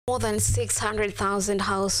More than 600,000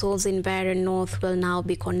 households in Mbeere North will now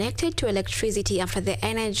be connected to electricity after the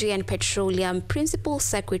Energy and Petroleum Principal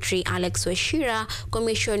Secretary Alex Wachira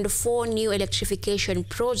commissioned 4 new electrification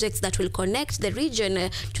projects that will connect the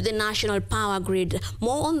region to the national power grid.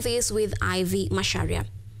 More on this with Ivy Masharia.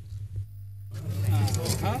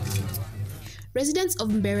 Residents of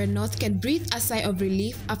Mbeere North can breathe a sigh of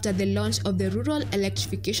relief after the launch of the Rural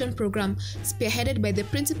Electrification Program spearheaded by the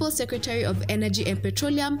Principal Secretary of Energy and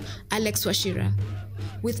Petroleum, Alex Wachira.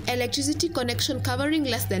 With electricity connection covering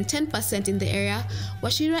less than 10% in the area,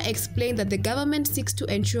 Wachira explained that the government seeks to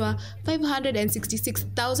ensure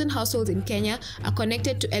 566,000 households in Kenya are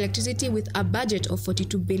connected to electricity with a budget of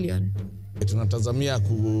 42 billion. Tunatazamia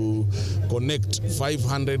connect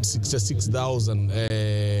 566,000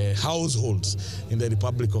 households in the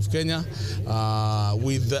Republic of Kenya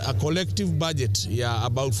with a collective budget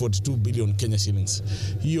about 42 billion Kenya shillings.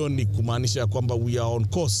 Hiyo ni kumaanisha kwamba we are on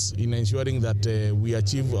course in ensuring that we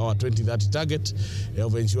achieve our 2030 target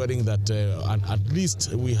of ensuring that at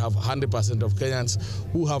least we have 100% of Kenyans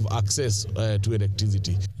who have access to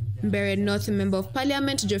electricity. Mbeere North Member of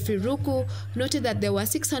Parliament Geoffrey Ruku noted that there were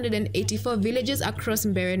 684 villages across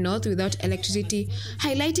Mbeere North without electricity,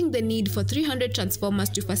 highlighting the need for 300 transformers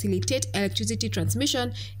to facilitate electricity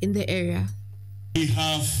transmission in the area. We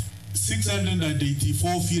have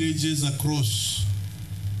 684 villages across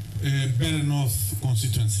Mbeere North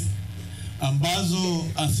constituency ambazo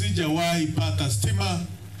asijawahi pata stima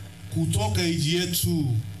kutoka nchi yetu,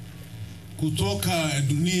 kutoka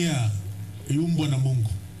dunia yumbwa na Mungu.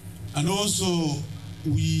 And also,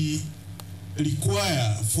 we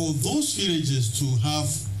require for those villages to have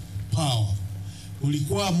power. We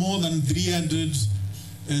require more than 300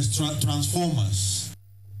 transformers.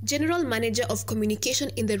 General Manager of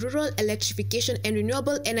Communication in the Rural Electrification and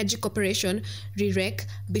Renewable Energy Corporation, REREC,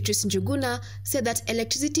 Beatrice Njuguna, said that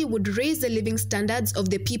electricity would raise the living standards of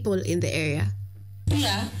the people in the area.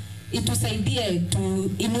 Pia itusaidie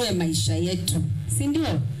tuinue maisha yetu, si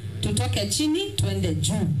ndio? Tutoke chini tuende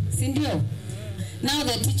juu, si ndio? Now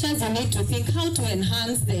the teachers need to think how to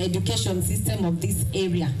enhance the education system of this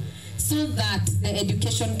area so that the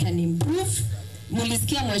education can improve.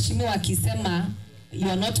 Mulisikia mheshimiwa akisema you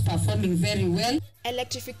are not performing very well.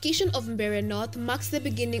 Electrification of Mbeere North marks the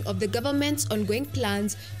beginning of the government's ongoing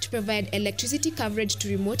plans to provide electricity coverage to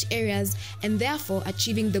remote areas and therefore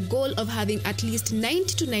achieving the goal of having at least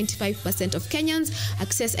 90 to 95% of Kenyans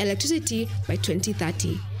access electricity by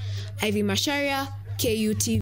 2030. Ivy Masharia, KUTV.